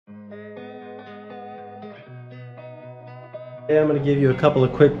Today I'm going to give you a couple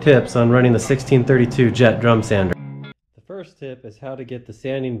of quick tips on running the 1632 jet drum sander. The first tip is how to get the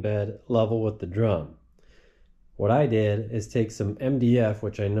sanding bed level with the drum. What I did is take some MDF,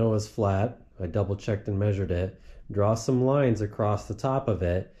 which I know is flat, I double checked and measured it, draw some lines across the top of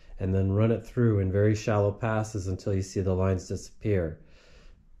it, and then run it through in very shallow passes until you see the lines disappear.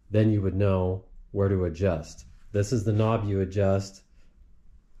 Then you would know where to adjust. This is the knob you adjust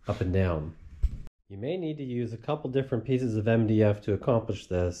up and down. You may need to use a couple different pieces of MDF to accomplish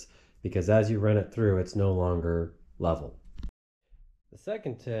this, because as you run it through, it's no longer level. The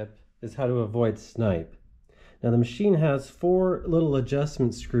second tip is how to avoid snipe. Now the machine has 4 little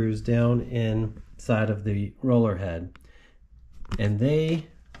adjustment screws down inside of the roller head, and they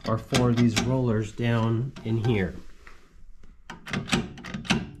are for these rollers down in here.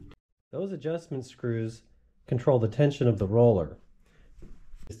 Those adjustment screws control the tension of the roller.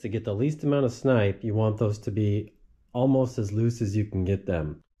 To get the least amount of snipe, you want those to be almost as loose as you can get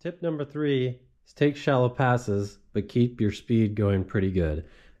them. Tip number 3 is take shallow passes, but keep your speed going pretty good,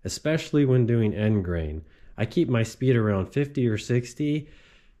 especially when doing end grain. I keep my speed around 50 or 60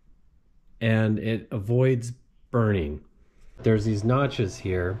 and it avoids burning. There's these notches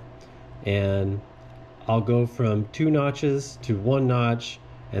here, and I'll go from 2 notches to 1 notch,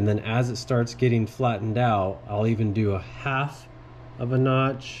 and then as it starts getting flattened out, I'll even do a half of a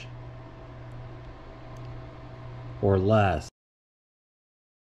notch or less.